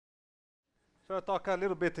So I'll talk a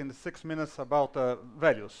little bit in the 6 minutes about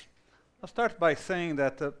values. I'll start by saying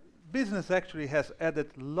that business actually has added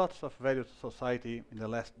lots of value to society in the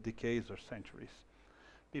last decades or centuries.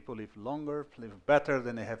 People live longer, live better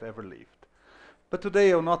than they have ever lived. But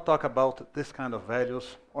today I will not talk about this kind of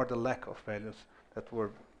values or the lack of values that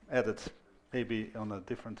were added maybe in a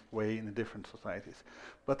different way in different societies.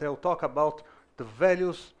 But I will talk about the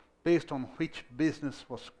values based on which business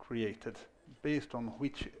was created, based on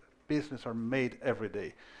which business are made every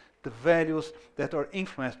day, the values that are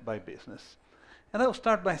influenced by business. And I will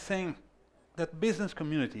start by saying that business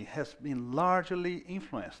community has been largely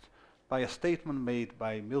influenced by a statement made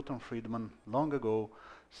by Milton Friedman long ago,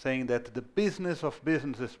 saying that the business of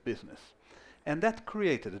business is business. And that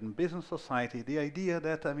created in business society the idea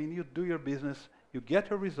that, you do your business, you get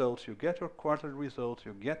your results, you get your quarterly results,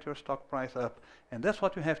 you get your stock price up, and that's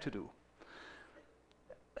what you have to do.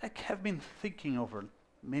 I have been thinking over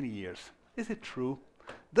many years, is it true?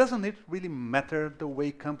 Doesn't it really matter the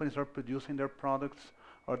way companies are producing their products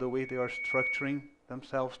or the way they are structuring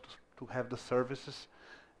themselves to have the services?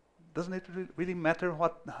 Doesn't it really matter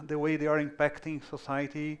the way they are impacting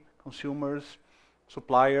society, consumers,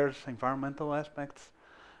 suppliers, environmental aspects?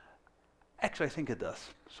 Actually, I think it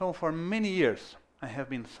does. So for many years, I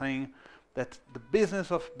have been saying that the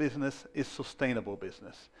business of business is sustainable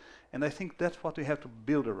business. And I think that's what we have to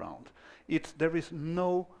build around. There is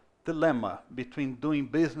no dilemma between doing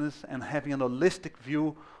business and having a holistic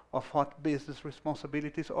view of what business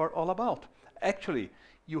responsibilities are all about. Actually,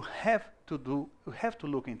 you have to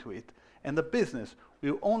look into it. And the business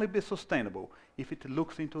will only be sustainable if it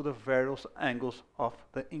looks into the various angles of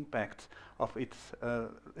the impact of its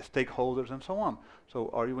stakeholders and so on. So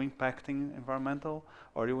are you impacting environmental?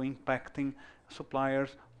 Are you impacting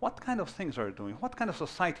suppliers? What kind of things are you doing? What kind of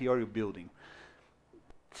society are you building?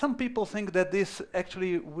 Some people think that this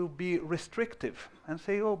actually will be restrictive and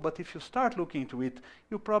say, oh, but if you start looking into it,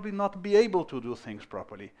 you'll probably not be able to do things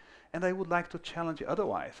properly. And I would like to challenge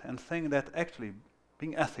otherwise and saying that actually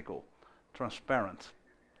being ethical, transparent,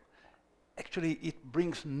 actually it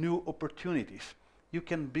brings new opportunities. You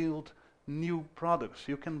can build new products,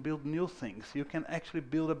 you can build new things, you can actually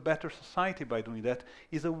build a better society by doing that.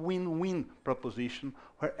 It's a win-win proposition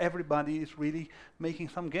where everybody is really making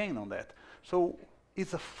some gain on that. So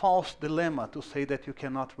it's a false dilemma to say that you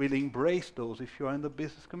cannot really embrace those if you are in the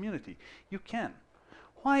business community. You can.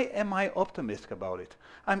 Why am I optimistic about it?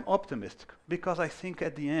 I'm optimistic because I think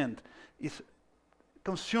at the end it's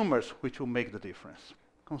consumers which will make the difference.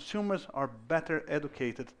 Consumers are better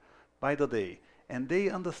educated by the day, and they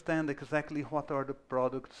understand exactly what are the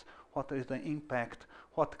products, what is the impact,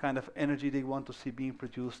 what kind of energy they want to see being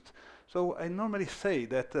produced. So I normally say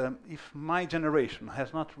that if my generation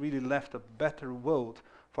has not really left a better world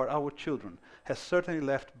for our children, has certainly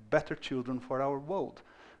left better children for our world.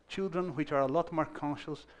 Children which are a lot more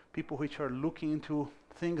conscious, people which are looking into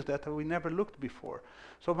things that we never looked before.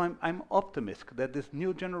 So I'm optimistic that this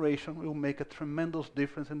new generation will make a tremendous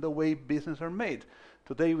difference in the way business are made.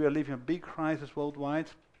 Today we are living a big crisis worldwide.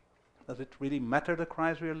 Does it really matter the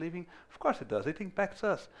crisis we are living? Of course it does. It impacts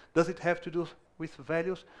us. Does it have to do with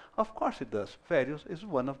values? Of course it does. Values is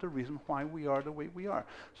one of the reasons why we are the way we are.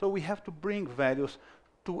 So we have to bring values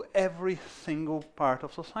to every single part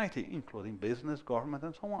of society, including business, government,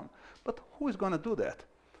 and so on. But who is going to do that?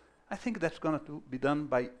 I think that's going to be done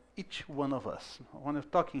by each one of us. When I'm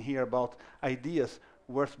talking here about ideas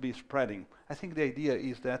worth be spreading, I think the idea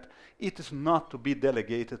is that it is not to be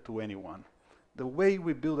delegated to anyone. The way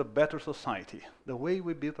we build a better society, the way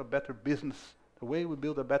we build a better business, the way we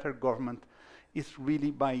build a better government is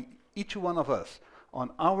really by each one of us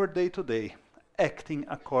on our day-to-day acting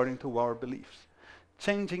according to our beliefs.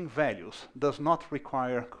 Changing values does not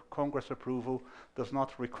require Congress approval, does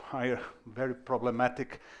not require very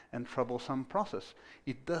problematic and troublesome process.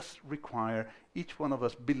 It does require each one of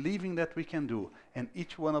us believing that we can do, and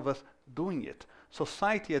each one of us doing it.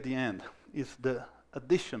 Society at the end is the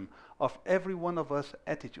addition of every one of us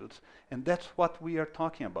attitudes, and that's what we are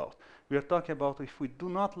talking about. We are talking about if we do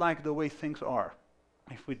not like the way things are,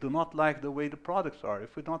 if we do not like the way the products are,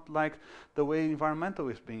 if we don't like the way environmental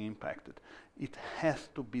is being impacted, it has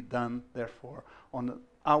to be done, therefore, on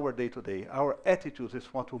our day-to-day. Our attitudes is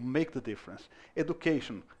what will make the difference.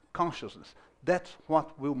 Education, consciousness, that's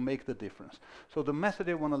what will make the difference. So the message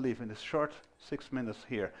I want to leave in this short 6 minutes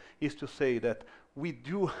here is to say that we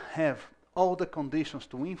do have all the conditions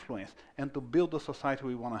to influence and to build the society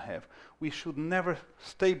we want to have. We should never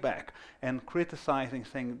stay back and criticizing,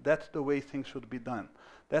 saying that's the way things should be done.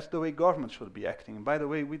 That's the way government should be acting. And by the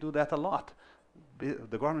way, we do that a lot.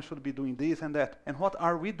 the government should be doing this and that. And what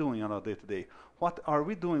are we doing on our day-to-day? What are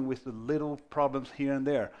we doing with the little problems here and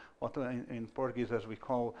there? What in Portuguese, as we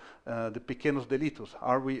call the pequenos delitos.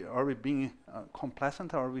 Are we being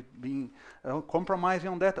complacent? Are we being compromising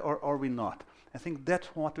on that, or are we not? I think that's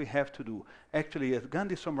what we have to do. Actually, as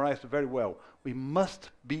Gandhi summarized very well, we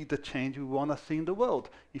must be the change we want to see in the world.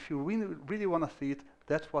 If you really want to see it,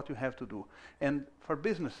 that's what you have to do. And for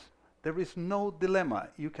business, there is no dilemma.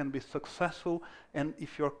 You can be successful, and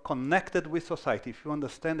if you're connected with society, if you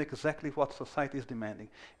understand exactly what society is demanding,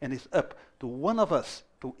 and it's up to one of us,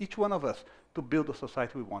 to each one of us, to build the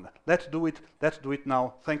society we want. Let's do it. Let's do it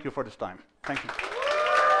now. Thank you for this time. Thank you.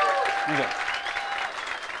 Okay.